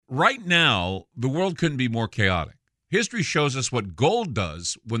right now, the world couldn't be more chaotic. History shows us what gold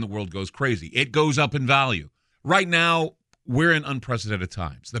does when the world goes crazy. It goes up in value. Right now, we're in unprecedented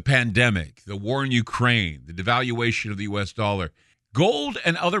times. The pandemic, the war in Ukraine, the devaluation of the U.S. dollar. Gold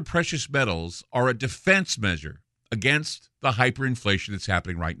and other precious metals are a defense measure against the hyperinflation that's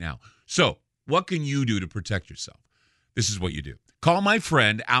happening right now. So, what can you do to protect yourself? This is what you do. Call my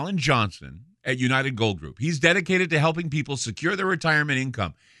friend Alan Johnson at United Gold Group. He's dedicated to helping people secure their retirement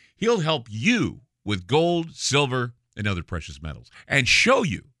income. He'll help you with gold, silver, and other precious metals and show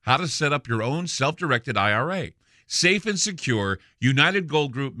you how to set up your own self-directed IRA. Safe and secure, United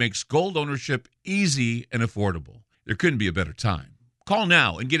Gold Group makes gold ownership easy and affordable. There couldn't be a better time. Call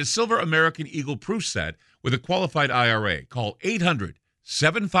now and get a Silver American Eagle proof set with a qualified IRA. Call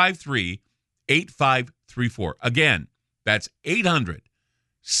 800-753-8534. Again, that's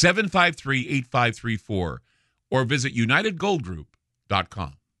 800-753-8534. Or visit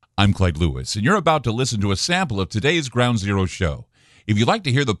UnitedGoldGroup.com. I'm Clyde Lewis, and you're about to listen to a sample of today's Ground Zero show. If you'd like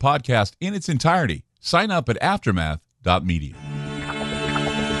to hear the podcast in its entirety, sign up at Aftermath.media.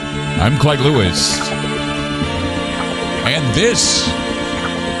 I'm Clyde Lewis, and this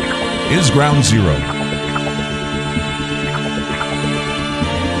is Ground Zero.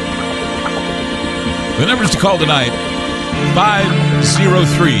 The numbers to call tonight,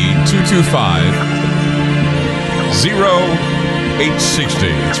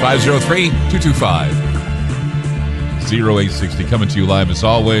 503-225-0860. It's 503-225-0860. Coming to you live, as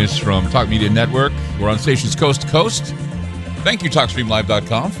always, from Talk Media Network. We're on stations coast to coast. Thank you,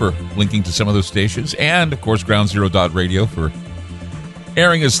 TalkStreamLive.com, for linking to some of those stations. And, of course, GroundZero.radio for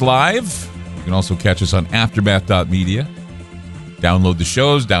airing us live. You can also catch us on Aftermath.media. Download the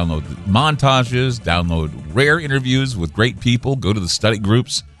shows, download the montages, download rare interviews with great people. Go to the study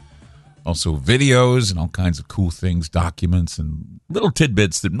groups. Also videos and all kinds of cool things, documents, and little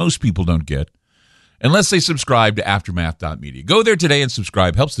tidbits that most people don't get unless they subscribe to Aftermath.media. Go there today and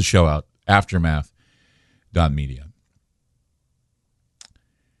subscribe. Helps the show out. Aftermath.media.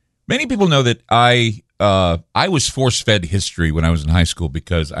 Many people know that I was force-fed history when I was in high school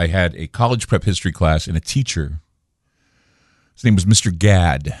because I had a college prep history class and a teacher. His name was Mr.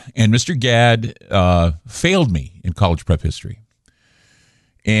 Gadd. And Mr. Gadd failed me in college prep history.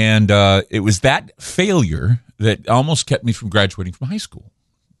 And it was that failure that almost kept me from graduating from high school.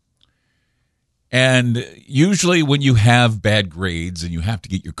 And usually when you have bad grades and you have to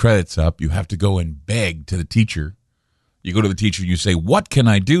get your credits up, you have to go and beg to the teacher. You go to the teacher and you say, what can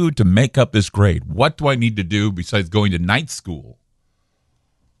I do to make up this grade? What do I need to do besides going to night school?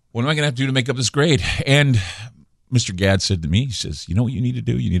 What am I going to have to do to make up this grade? And Mr. Gadd said to me, he says, you know what you need to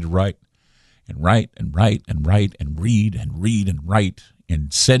do? You need to write and write and write and write and read and read and write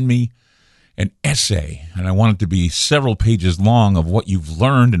and send me an essay. And I want it to be several pages long of what you've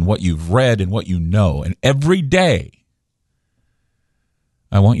learned and what you've read and what you know. And every day,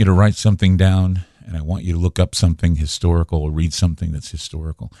 I want you to write something down and I want you to look up something historical or read something that's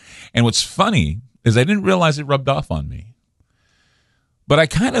historical. And what's funny is I didn't realize it rubbed off on me. But I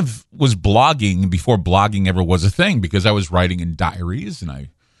kind of was blogging before blogging ever was a thing because I was writing in diaries and I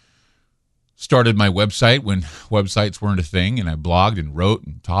started my website when websites weren't a thing, and I blogged and wrote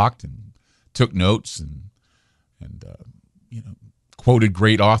and talked and took notes and quoted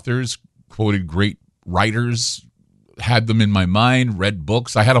great authors, quoted great writers, had them in my mind, read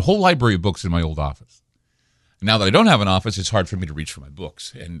books. I had a whole library of books in my old office. And now that I don't have an office, it's hard for me to reach for my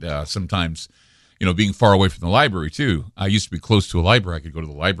books. And sometimes, being far away from the library too. I used to be close to a library. I could go to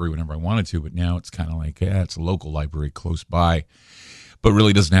the library whenever I wanted to, but now it's kind of like, it's a local library close by, but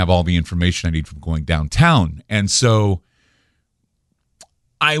really doesn't have all the information I need from going downtown. And so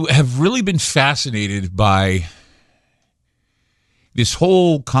I have really been fascinated by this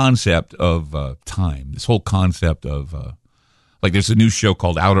whole concept of time, this whole concept of, there's a new show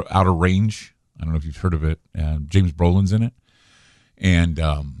called Outer Range. I don't know if you've heard of it. James Brolin's in it. And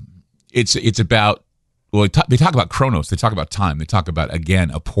it's about, they talk about Chronos. They talk about time. They talk about, again,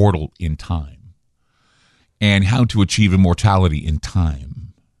 a portal in time and how to achieve immortality in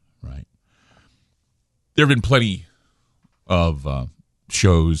time, right? There have been plenty of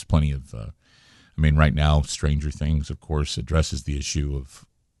shows, plenty of, right now, Stranger Things, of course, addresses the issue of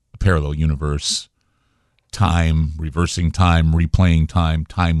a parallel universe, time, reversing time, replaying time,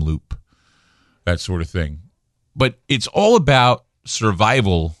 time loop, that sort of thing. But it's all about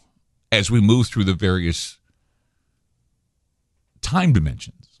survival as we move through the various time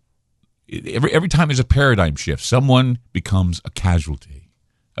dimensions. Every time there's a paradigm shift, someone becomes a casualty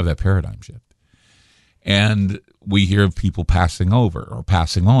of that paradigm shift. And we hear of people passing over or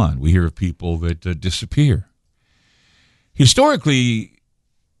passing on. We hear of people that disappear. Historically,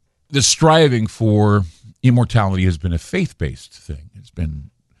 the striving for immortality has been a faith-based thing. It's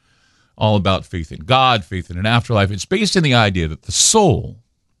been all about faith in God, faith in an afterlife. It's based in the idea that the soul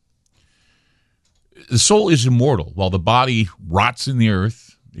is immortal while the body rots in the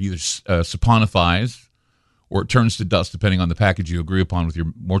earth, either saponifies or it turns to dust, depending on the package you agree upon with your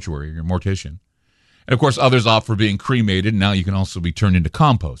mortuary or your mortician. And, of course, others opt for being cremated, and now you can also be turned into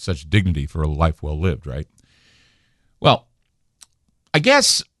compost. Such dignity for a life well lived, right? Well, I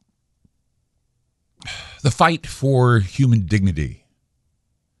guess the fight for human dignity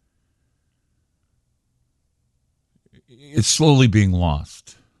is slowly being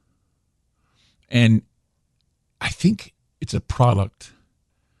lost. And I think it's a product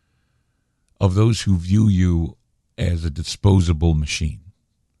of those who view you as a disposable machine.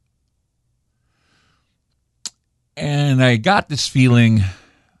 And I got this feeling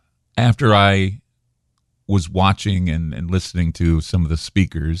after I was watching and listening to some of the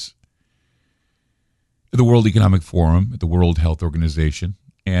speakers at the World Economic Forum, at the World Health Organization,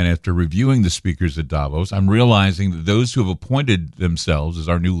 and after reviewing the speakers at Davos, I'm realizing that those who have appointed themselves as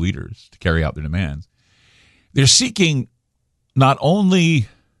our new leaders to carry out their demands, they're seeking not only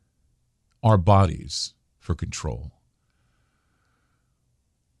our bodies for control,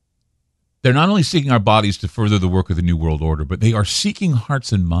 they're not only seeking our bodies to further the work of the New World Order, but they are seeking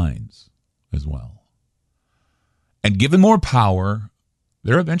hearts and minds as well. And given more power,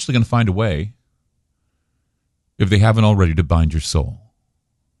 they're eventually going to find a way, if they haven't already, to bind your soul.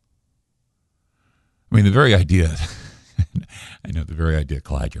 I mean, the very idea, I know the very idea,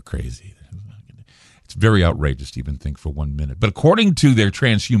 Clyde, you're crazy. It's very outrageous to even think for 1 minute. But according to their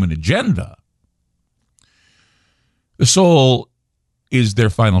transhuman agenda, the soul is their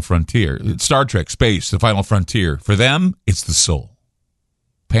final frontier. Star Trek, space, the final frontier. For them, it's the soul.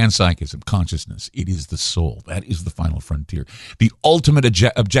 Panpsychism, consciousness, it is the soul. That is the final frontier. The ultimate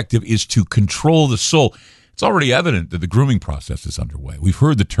objective is to control the soul. It's already evident that the grooming process is underway. We've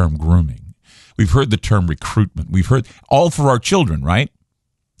heard the term grooming. We've heard the term recruitment. We've heard all for our children, right?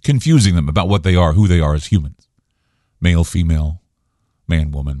 Confusing them about what they are, who they are as humans. Male, female,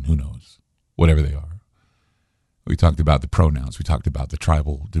 man, woman, who knows? Whatever they are. We talked about the pronouns. We talked about the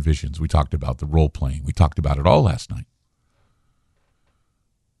tribal divisions. We talked about the role-playing. We talked about it all last night.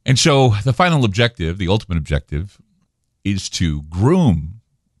 And so the final objective, the ultimate objective, is to groom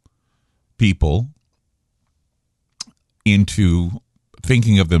people into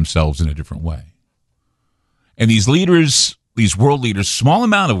thinking of themselves in a different way. And these leaders, these world leaders, small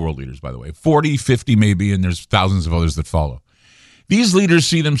amount of world leaders, by the way, 40, 50 maybe, and there's thousands of others that follow. These leaders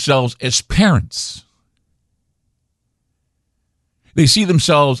see themselves as parents. They see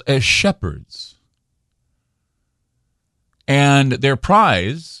themselves as shepherds. And their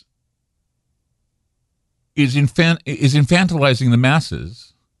prize is infantilizing the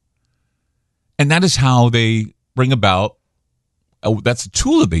masses. And that is how they bring about, that's a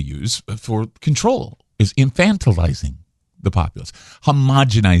tool that they use for control, is infantilizing the populace,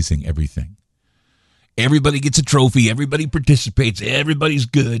 homogenizing everything. Everybody gets a trophy. Everybody participates. Everybody's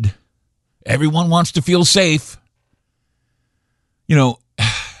good. Everyone wants to feel safe. You know,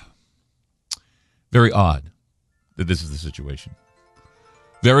 very odd that this is the situation.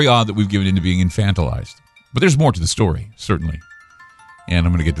 Very odd that we've given into being infantilized. But there's more to the story, certainly. And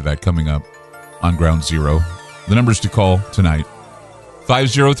I'm going to get to that coming up on Ground Zero. The numbers to call tonight,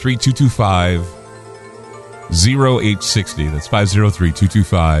 503-225-0860. That's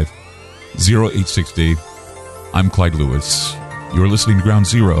 503-225-0860. I'm Clyde Lewis. You're listening to Ground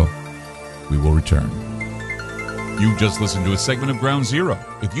Zero. We will return. You just listened to a segment of Ground Zero.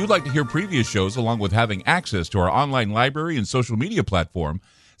 If you'd like to hear previous shows along with having access to our online library and social media platform,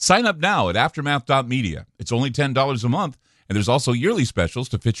 sign up now at aftermath.media. It's only $10 a month, and there's also yearly specials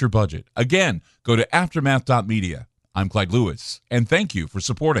to fit your budget. Again, go to aftermath.media. I'm Clyde Lewis, and thank you for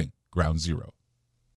supporting Ground Zero.